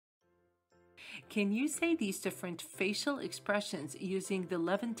Can you say these different facial expressions using the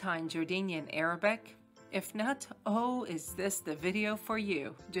Levantine Jordanian Arabic? If not, oh, is this the video for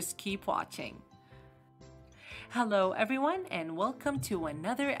you? Just keep watching. Hello everyone and welcome to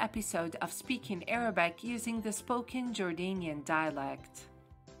another episode of Speaking Arabic using the spoken Jordanian dialect.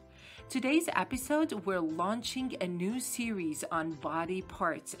 Today's episode, we're launching a new series on body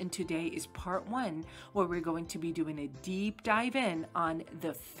parts, and today is part 1, where we're going to be doing a deep dive in on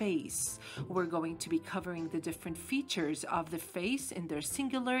the face. We're going to be covering the different features of the face in their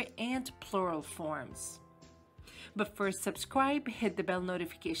singular and plural forms. But first, subscribe, hit the bell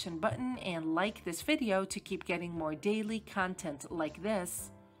notification button, and like this video to keep getting more daily content like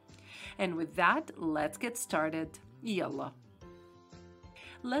this. And with that, let's get started. Yalla.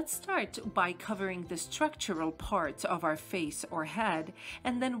 Let's start by covering the structural parts of our face or head,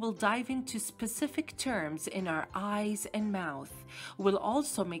 and then we'll dive into specific terms in our eyes and mouth. We'll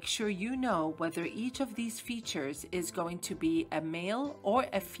also make sure you know whether each of these features is going to be a male or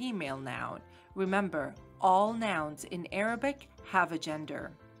a female noun. Remember, all nouns in Arabic have a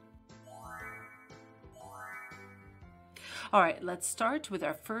gender. All right, let's start with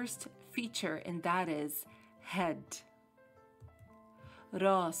our first feature, and that is head.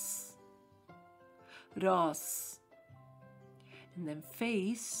 راس, راس. And then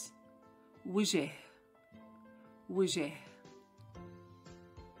face, وجه, وجه.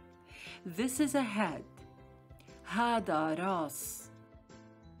 This is a head. هذا راس.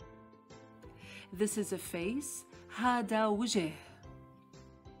 This is a face. هذا وجه.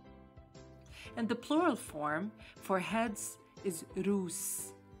 And the plural form for heads is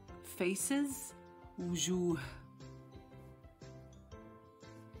روس. Faces, وجوه.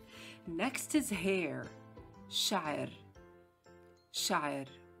 Next is hair, شعر, شعر.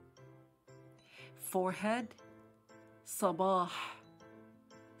 Forehead, صباح,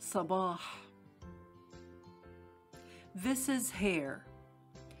 صباح. This is hair,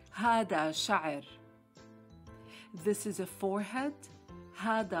 هذا شعر. This is a forehead,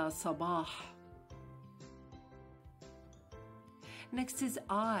 هذا صباح. Next is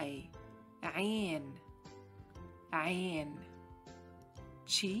eye, عين, عين.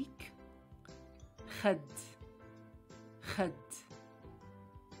 Cheek, خد, خد.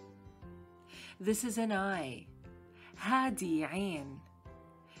 This is an eye, هادي عين.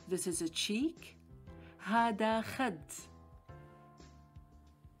 This is a cheek, هذا خد.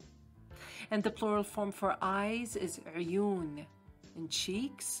 And the plural form for eyes is عيون, and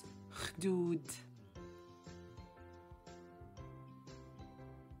cheeks, خدود.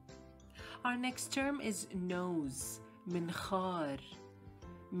 Our next term is nose, منخار,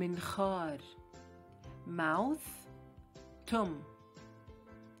 منخار. Mouth, tum,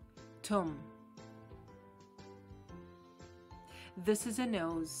 tum. This is a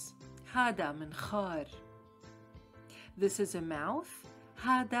nose, هذا منخار. This is a mouth,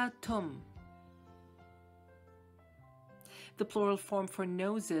 هذا tum. The plural form for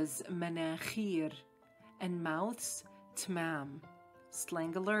noses, مناخير, and mouths, تمام.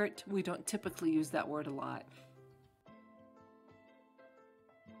 Slang alert, we don't typically use that word a lot.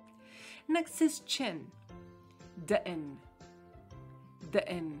 Next is chin, دقن,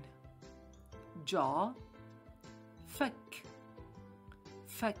 دقن. Jaw, فك,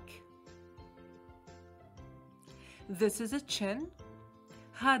 فك. This is a chin,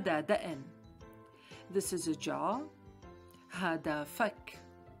 هذا دقن. This is a jaw, هذا فك.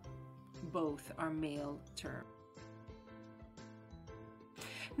 Both are male terms.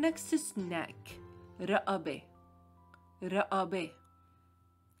 Next is neck, رقبة, رقبة.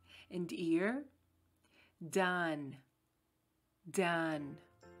 And ear, dan, dan.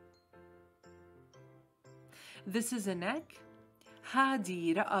 This is a neck,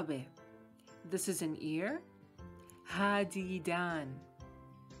 هادي رقبة. This is an ear, هادي دان.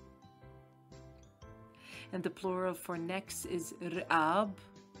 And the plural for necks is رقاب,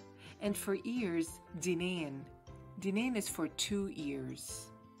 and for ears, دينين. دينين is for 2 ears.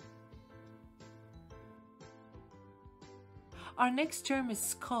 Our next term is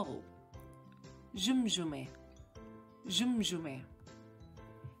skull, جمجمة, جمجمة.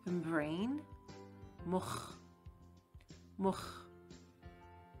 And brain, مخ, مخ.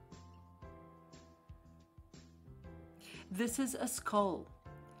 This is a skull,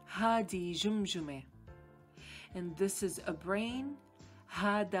 هادي جمجمة. And this is a brain,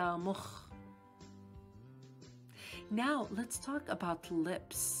 هذا مخ. Now let's talk about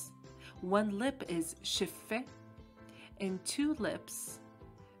lips. One lip is شفة, and 2 lips,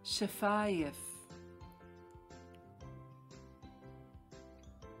 شفايف.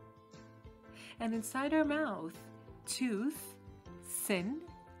 And inside our mouth, tooth, sin,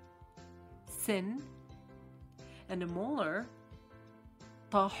 sin, and a molar,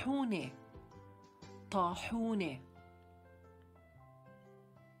 طاحونة, طاحونة.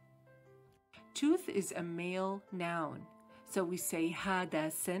 Tooth is a male noun, so we say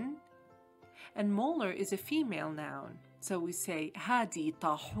هذا سن, and molar is a female noun, so we say هذه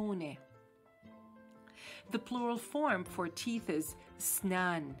طاحونة. The plural form for teeth is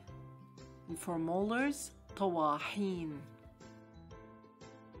سنان, and for molars, طواحين.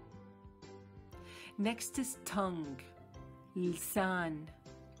 Next is tongue, لسان,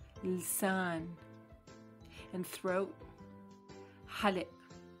 لسان, and throat, حلق,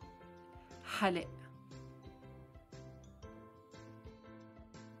 حلق.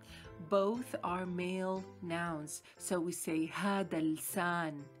 Both are male nouns, so we say هذا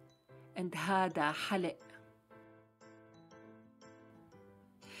لسان and هذا حلق.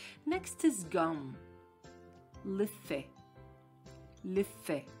 Next is gum, لثة,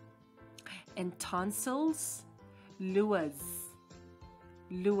 لثة, and tonsils, لوز,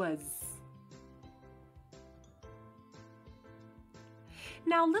 لوز.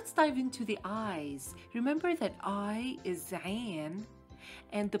 Now let's dive into the eyes. Remember that eye is عين,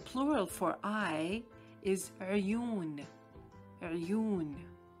 and the plural for eye is عيون, عيون.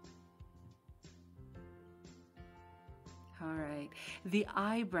 All right. The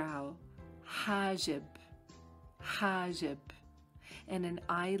eyebrow, حاجب, حاجب, and an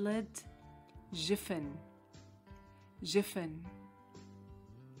eyelid, جفن, جفن.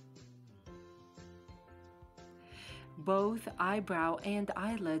 Both eyebrow and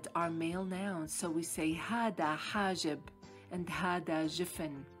eyelid are male nouns, so we say هذا حاجب and هذا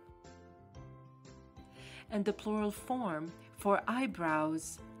جفن. And the plural form for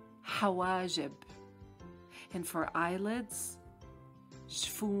eyebrows, حواجب, and for eyelids,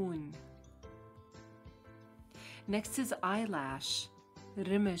 جفون. Next is eyelash,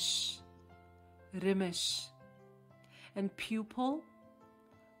 رمش, رمش, and pupil,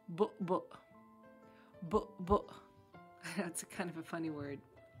 بؤبؤ, بؤبؤ. That's a kind of a funny word.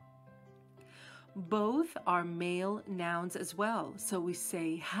 Both are male nouns as well, so we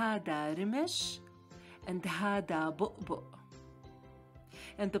say هذا رمش and هذا بؤبؤ.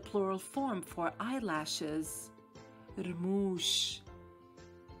 And the plural form for eyelashes, رموش.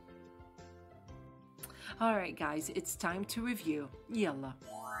 All right, guys, it's time to review. يلا.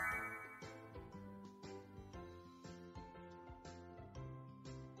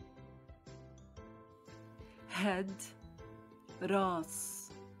 Head,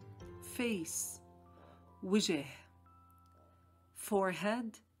 راس, face, وجه.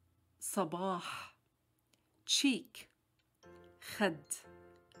 Forehead, صباح, cheek, خد.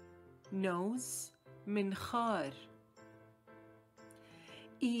 Nose, منخار.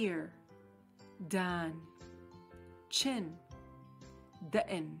 Ear, دان. Chin,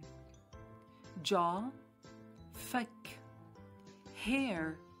 دقن. Jaw, فك.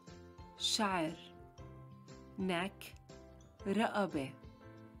 Hair, شعر. Neck, رقبة.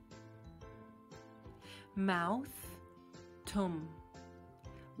 Mouth, تم.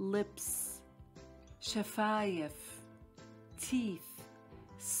 Lips, شفايف. Teeth,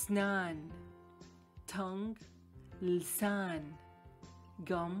 سنان. Tongue, لسان.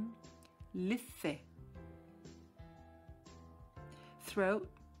 Gum, لثة. Throat,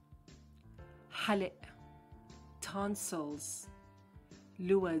 حلق. Tonsils,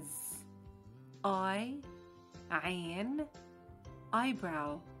 لوز. Eye, عين.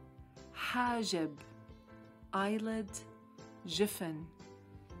 Eyebrow, حاجب. Eyelid, جفن.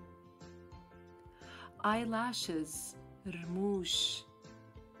 Eyelashes, رموش.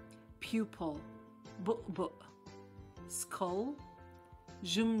 Pupil, بؤبؤ. Skull,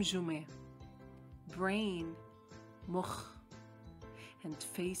 جمجمة. Brain, مخ. And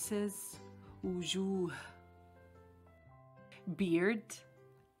faces, وجوه. Beard,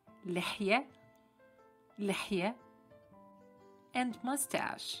 لحية, لحية. And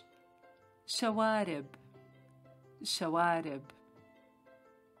mustache, شوارب, شوارب.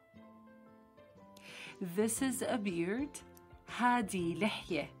 This is a beard, هذه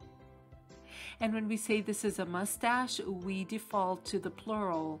لحية. And when we say this is a mustache, we default to the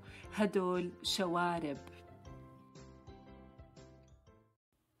plural, هدول شوارب.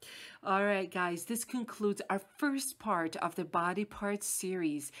 All right, guys, this concludes our first part of the body parts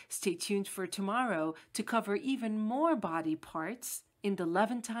series. Stay tuned for tomorrow to cover even more body parts in the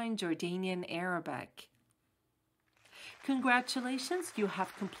Levantine Jordanian Arabic. Congratulations, you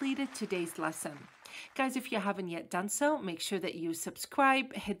have completed today's lesson. Guys, if you haven't yet done so, make sure that you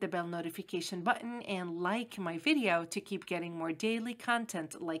subscribe, hit the bell notification button, and like my video to keep getting more daily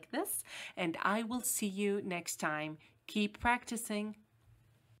content like this. And I will see you next time. Keep practicing.